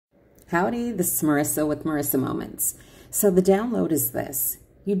Howdy, this is Marissa with Marisa Moments. So the download is this.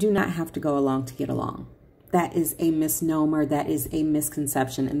 You do not have to go along to get along. That is a misnomer. That is a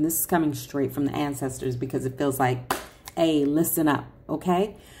misconception. And this is coming straight from the ancestors because it feels like, hey, listen up,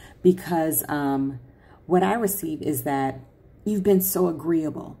 okay? Because what I receive is that you've been so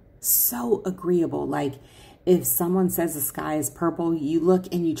agreeable. So agreeable. Like if someone says the sky is purple, you look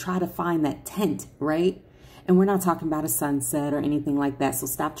and you try to find that tint, right? And we're not talking about a sunset or anything like that. So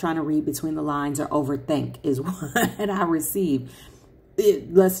stop trying to read between the lines or overthink is what I receive.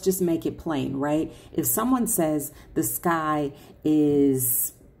 Let's just make it plain, right? If someone says the sky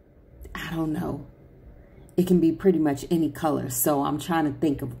is, I don't know, it can be pretty much any color. So I'm trying to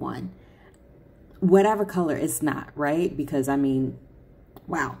think of one. Whatever color it's not, right? Because I mean,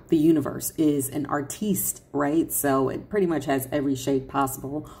 wow, the universe is an artiste, right? So it pretty much has every shade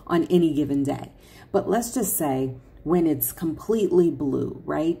possible on any given day. But let's just say when it's completely blue,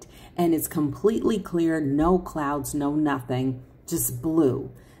 right? And it's completely clear, no clouds, no nothing, just blue.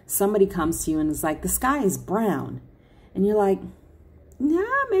 Somebody comes to you and is like, the sky is brown. And you're like,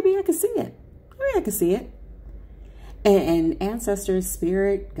 yeah, maybe I can see it. Maybe I can see it. And ancestors,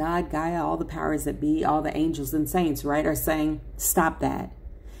 spirit, God, Gaia, all the powers that be, all the angels and saints, right, are saying, stop that.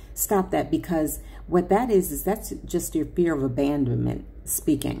 Stop that, because what that is that's just your fear of abandonment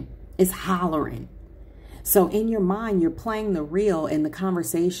speaking. It's hollering. So in your mind, you're playing the reel in the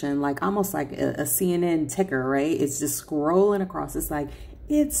conversation, like almost like a CNN ticker, right? It's just scrolling across. It's like,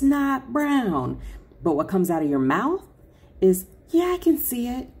 it's not brown. But what comes out of your mouth is, yeah, I can see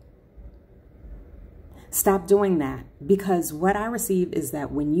it. Stop doing that, because what I receive is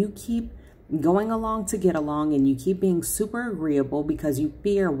that when you keep going along to get along and you keep being super agreeable because you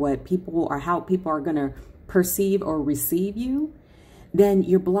fear what people or how people are going to perceive or receive you, then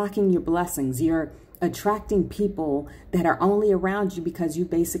you're blocking your blessings. You're attracting people that are only around you because you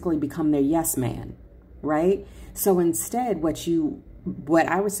basically become their yes man, right? So instead, what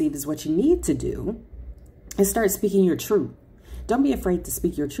I receive is what you need to do is start speaking your truth. Don't be afraid to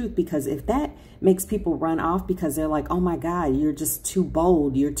speak your truth, because if that makes people run off because they're like, oh my God, you're just too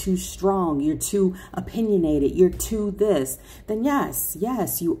bold, you're too strong, you're too opinionated, you're too this, then yes,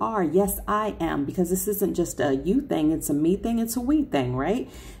 you are. Yes, I am, because this isn't just a you thing, it's a me thing, it's a we thing, right?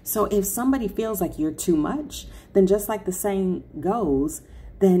 So if somebody feels like you're too much, then just like the saying goes,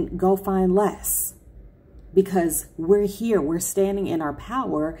 then go find less, because we're here, we're standing in our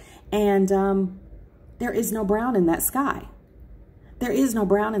power, and there is no brown in that sky. There is no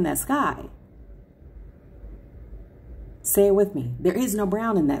brown in that sky. Say it with me. There is no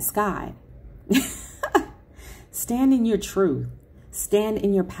brown in that sky. Stand in your truth. Stand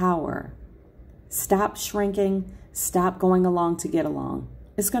in your power. Stop shrinking. Stop going along to get along.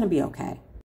 It's going to be okay.